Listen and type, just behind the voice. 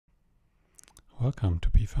Welcome to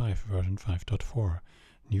P5 version 5.4,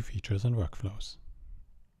 new features and workflows.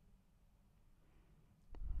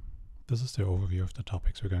 This is the overview of the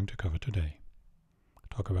topics we're going to cover today.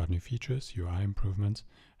 Talk about new features, UI improvements,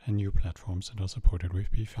 and new platforms that are supported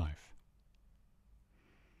with P5.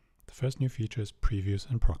 The first new feature is previews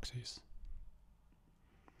and proxies.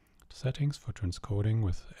 The settings for transcoding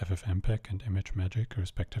with FFmpeg and ImageMagick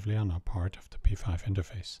respectively are now part of the P5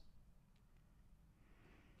 interface.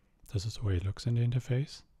 This is the way it looks in the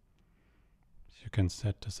interface. You can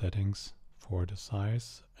set the settings for the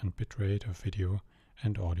size and bitrate of video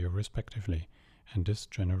and audio respectively, and this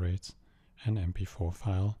generates an MP4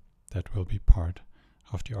 file that will be part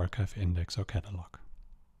of the archive index or catalog.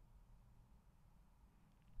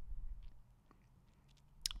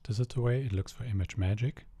 This is the way it looks for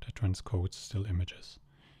ImageMagick that transcodes still images.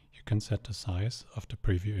 You can set the size of the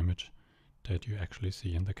preview image that you actually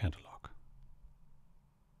see in the catalog.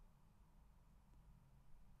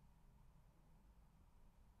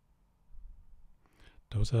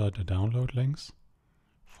 Those are the download links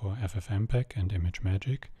for FFmpeg and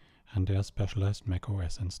ImageMagick, and there are specialized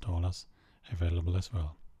macOS installers available as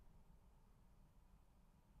well.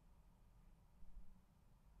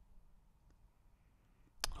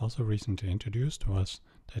 Also recently introduced was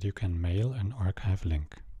that you can mail an archive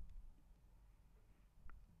link.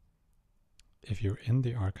 If you're in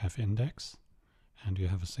the archive index and you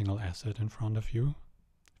have a single asset in front of you,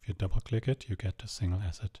 if you double click it, you get the single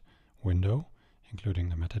asset window, including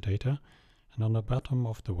the metadata, and on the bottom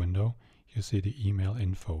of the window you see the email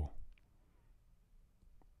info.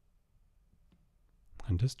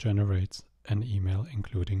 And this generates an email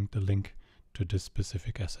including the link to this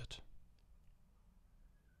specific asset.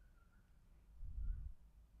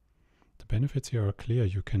 The benefits here are clear.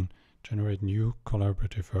 You can generate new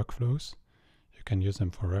collaborative workflows, you can use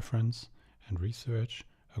them for reference and research.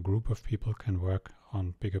 A group of people can work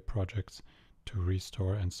on bigger projects to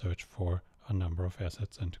restore and search for a number of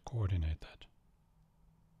assets and to coordinate that.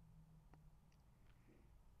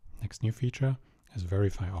 Next new feature is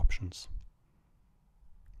verify options.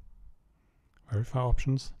 Verify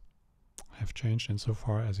options have changed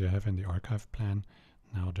insofar as you have in the archive plan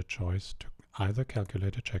now the choice to either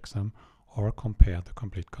calculate a checksum or compare the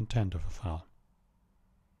complete content of a file.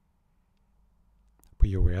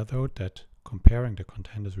 Be aware though that comparing the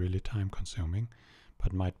content is really time consuming,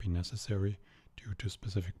 but might be necessary due to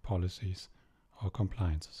specific policies or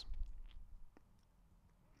compliances.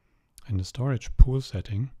 In the storage pool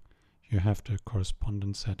setting, you have the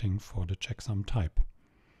correspondence setting for the checksum type,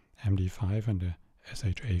 MD5 and the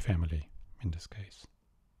SHA family in this case.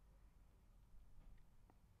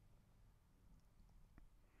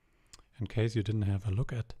 In case you didn't have a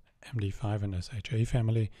look at MD5 and SHA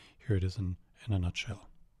family, here it is in a nutshell.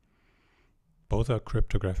 Both are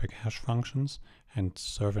cryptographic hash functions and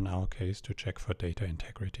serve in our case to check for data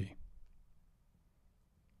integrity.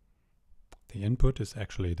 The input is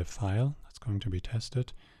actually the file that's going to be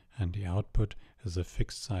tested, and the output is a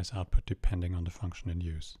fixed size output depending on the function in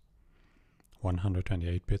use.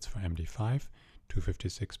 128 bits for MD5,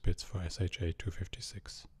 256 bits for SHA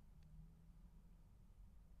 256.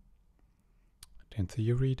 In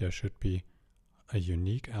theory, there should be a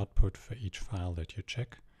unique output for each file that you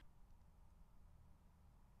check.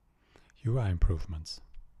 UI improvements.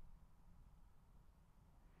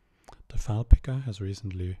 The file picker has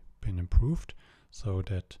recently been improved so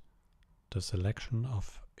that the selection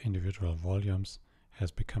of individual volumes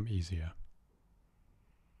has become easier.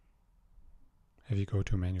 If you go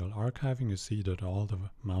to manual archiving, you see that all the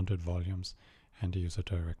mounted volumes and the user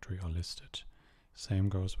directory are listed. Same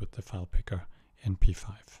goes with the file picker in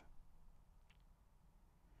P5.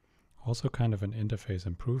 Also kind of an interface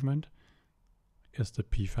improvement is the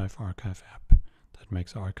P5 Archive app that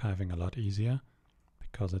makes archiving a lot easier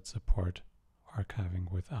because it supports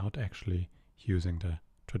archiving without actually using the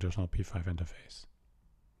traditional P5 interface.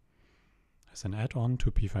 As an add-on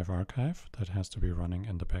to P5 Archive that has to be running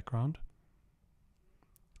in the background,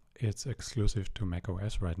 it's exclusive to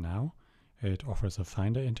macOS right now. It offers a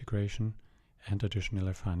Finder integration and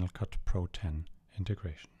additionally Final Cut Pro 10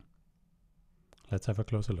 integration. Let's have a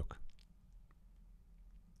closer look.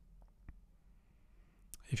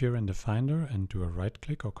 If you're in the Finder and do a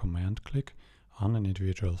right-click or command-click on an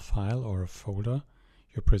individual file or a folder,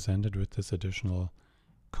 you're presented with this additional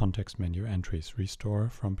context menu entries: Restore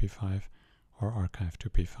from P5 or Archive to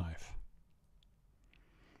P5.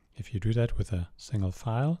 If you do that with a single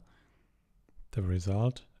file, the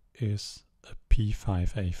result is a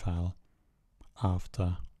P5A file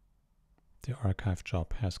after the archive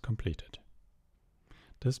job has completed.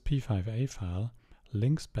 This P5A file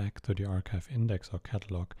links back to the archive index or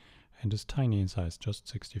catalog and is tiny in size, just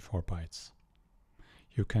 64 bytes.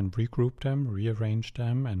 You can regroup them, rearrange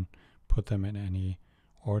them, and put them in any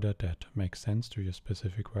order that makes sense to your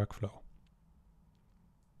specific workflow.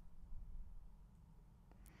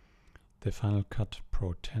 The Final Cut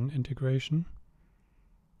Pro 10 integration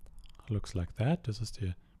looks like that. This is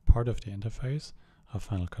the part of the interface of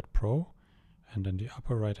Final Cut Pro, and in the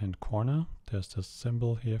upper right hand corner there's this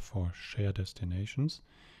symbol here for Share Destinations,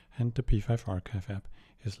 and the P5 Archive app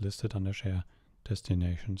is listed under Share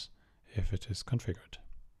Destinations if it is configured.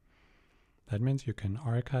 That means you can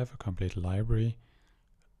archive a complete library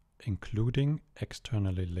including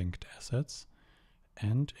externally linked assets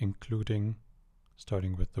and including,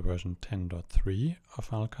 starting with the version 10.3 of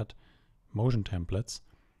Final Cut, motion templates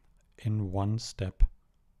in one step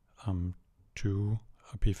to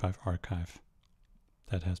a P5 archive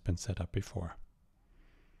that has been set up before.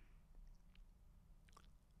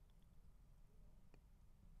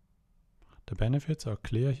 The benefits are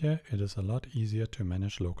clear here. It is a lot easier to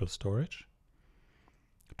manage local storage.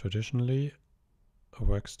 Traditionally, a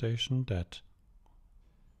workstation that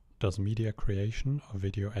does media creation or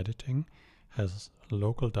video editing has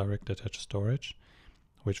local direct attached storage,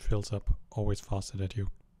 which fills up always faster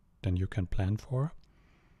than you can plan for.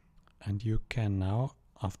 And you can now,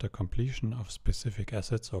 after completion of specific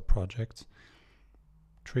assets or projects,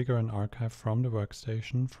 trigger an archive from the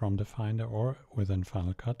workstation, from the Finder, or within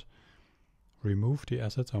Final Cut, remove the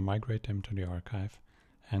assets or migrate them to the archive,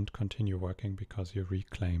 and continue working because you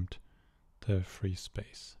reclaimed the free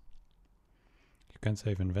space. You can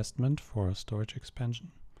save investment for storage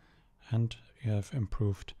expansion, and you have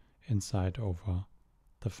improved insight over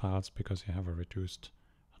the files because you have a reduced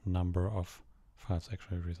number of files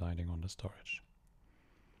actually residing on the storage.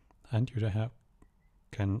 And you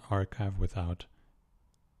can archive without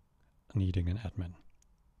needing an admin.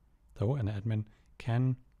 Though an admin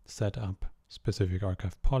can set up specific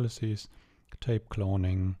archive policies, tape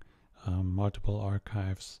cloning, multiple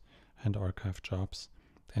archives, and archive jobs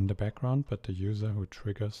in the background, but the user who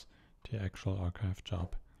triggers the actual archive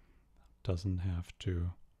job doesn't have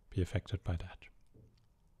to be affected by that.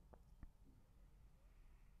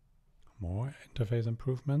 More interface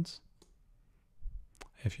improvements.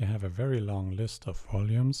 If you have a very long list of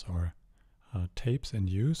volumes or tapes in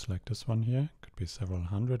use, like this one here, could be several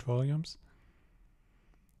hundred volumes,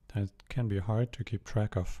 then it can be hard to keep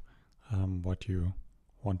track of what you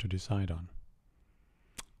want to decide on.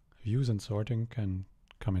 Views and sorting can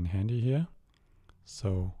come in handy here.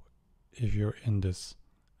 So if you're in this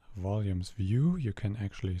volumes view, you can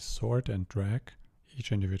actually sort and drag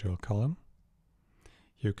each individual column.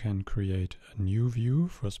 You can create a new view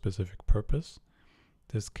for a specific purpose.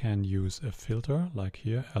 This can use a filter, like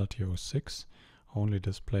here, LTO6, only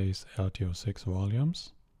displays LTO6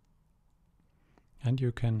 volumes. And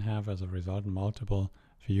you can have, as a result, multiple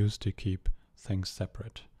views to keep things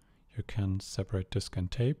separate. You can separate disk and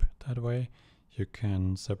tape that way. You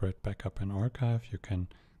can separate backup and archive. You can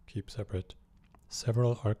keep separate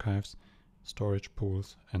several archives, storage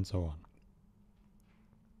pools, and so on.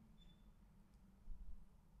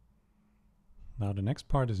 Now the next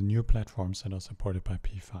part is new platforms that are supported by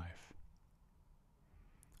P5.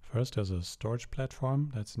 First, there's a storage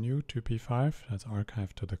platform that's new to P5, that's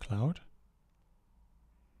Archive to the Cloud.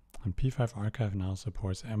 And P5 Archive now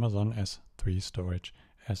supports Amazon S3 storage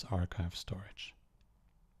as archive storage.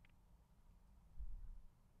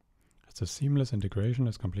 It's a seamless integration,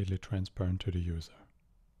 it's completely transparent to the user.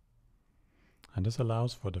 And this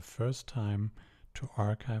allows for the first time to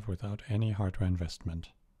archive without any hardware investment.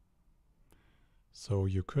 So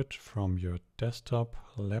you could, from your desktop,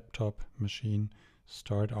 laptop machine,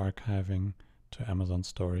 start archiving to Amazon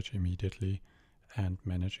storage immediately and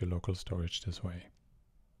manage your local storage this way.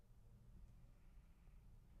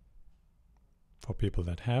 For people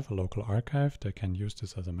that have a local archive, they can use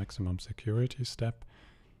this as a maximum security step,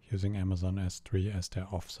 using Amazon S3 as their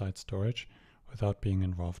offsite storage without being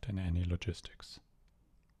involved in any logistics.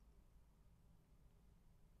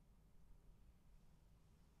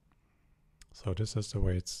 So this is the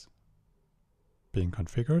way it's being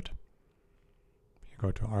configured. You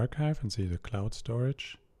go to Archive and see the cloud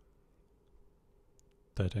storage.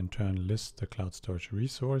 That in turn lists the cloud storage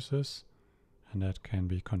resources, and that can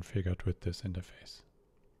be configured with this interface.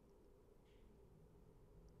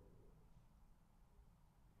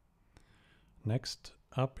 Next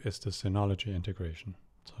up is the Synology integration.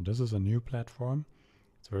 So this is a new platform.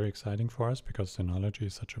 It's very exciting for us because Synology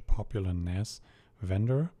is such a popular NAS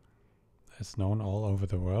vendor. It's known all over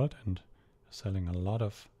the world and selling a lot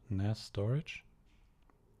of NAS storage,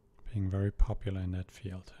 being very popular in that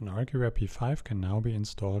field. And Archiware P5 can now be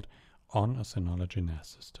installed on a Synology NAS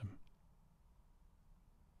system.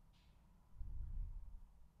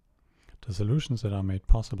 The solutions that are made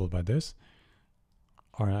possible by this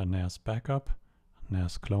are a NAS backup,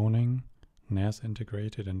 NAS cloning, NAS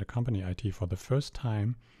integrated in the company IT. For the first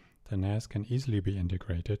time, the NAS can easily be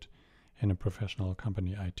integrated in a professional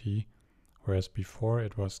company IT, whereas before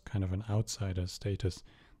it was kind of an outsider status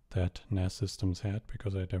that NAS systems had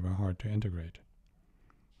because they were hard to integrate.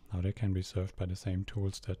 Now they can be served by the same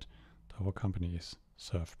tools that the whole company is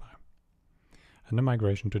served by. And the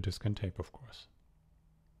migration to disk and tape, of course.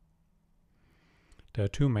 There are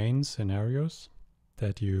two main scenarios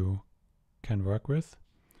that you can work with.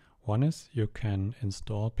 One is you can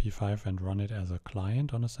install P5 and run it as a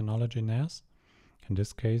client on a Synology NAS. In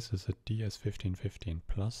this case, it's a DS1515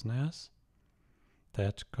 Plus NAS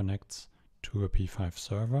that connects to a P5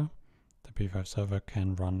 server. The P5 server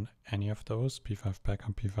can run any of those: P5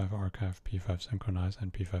 Backup, P5 Archive, P5 Synchronize,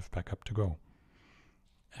 and P5 Backup to go,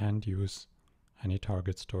 and use any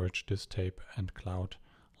target storage, disk tape, and cloud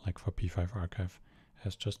like for P5 Archive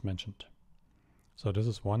as just mentioned. So this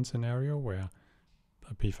is one scenario where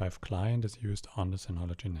a P5 client is used on the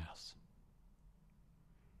Synology NAS.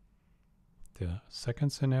 The second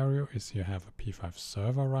scenario is you have a P5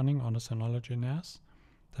 server running on a Synology NAS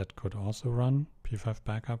that could also run P5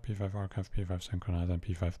 Backup, P5 Archive, P5 Synchronize, and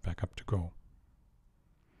P5 Backup to go.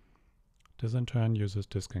 This in turn uses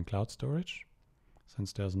disk and cloud storage,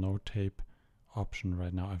 since there's no tape option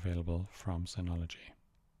right now available from Synology.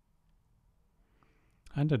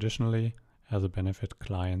 And additionally, as a benefit,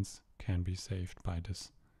 clients can be saved by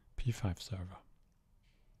this P5 server.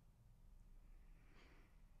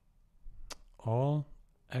 All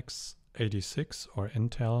x86 or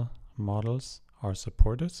Intel models are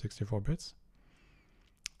supported, 64 bits,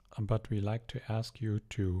 but we like to ask you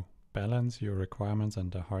to balance your requirements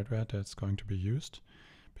and the hardware that's going to be used,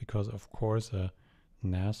 because of course a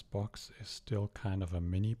NAS box is still kind of a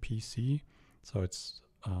mini PC, so it's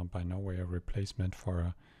by no way a replacement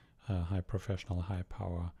for a high professional, high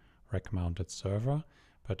power rack mounted server,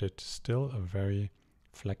 but it's still a very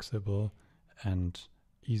flexible and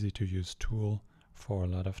easy to use tool for a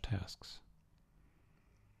lot of tasks.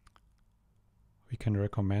 We can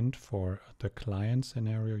recommend for the client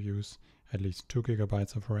scenario use at least 2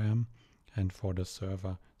 GB of RAM, and for the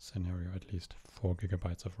server scenario at least 4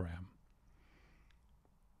 GB of RAM.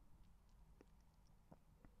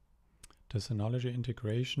 The Synology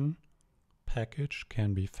Integration package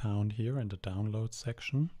can be found here in the download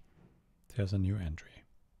section. There's a new entry.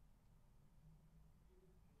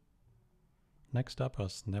 Next up are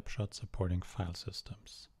Snapshot supporting file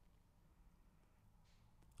systems.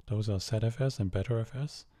 Those are ZFS and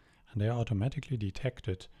BetterFS, and they are automatically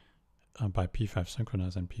detected by P5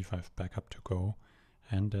 Synchronize and P5 Backup to go,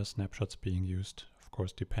 and their snapshots being used, of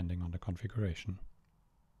course, depending on the configuration.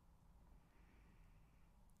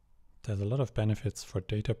 There's a lot of benefits for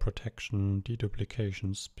data protection,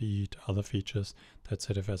 deduplication, speed, other features that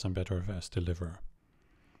ZFS and BetterFS deliver.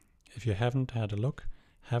 If you haven't had a look,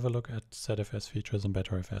 have a look at ZFS features and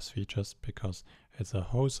BetterFS features, because it's a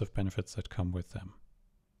host of benefits that come with them.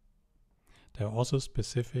 There are also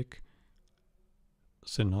specific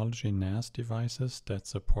Synology NAS devices that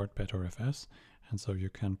support BetterFS, and so you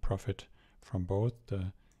can profit from both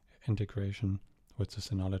the integration with the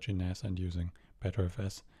Synology NAS and using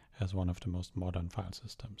BetterFS as one of the most modern file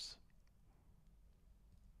systems.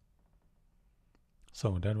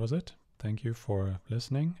 So that was it. Thank you for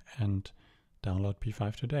listening, and download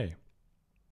P5 today.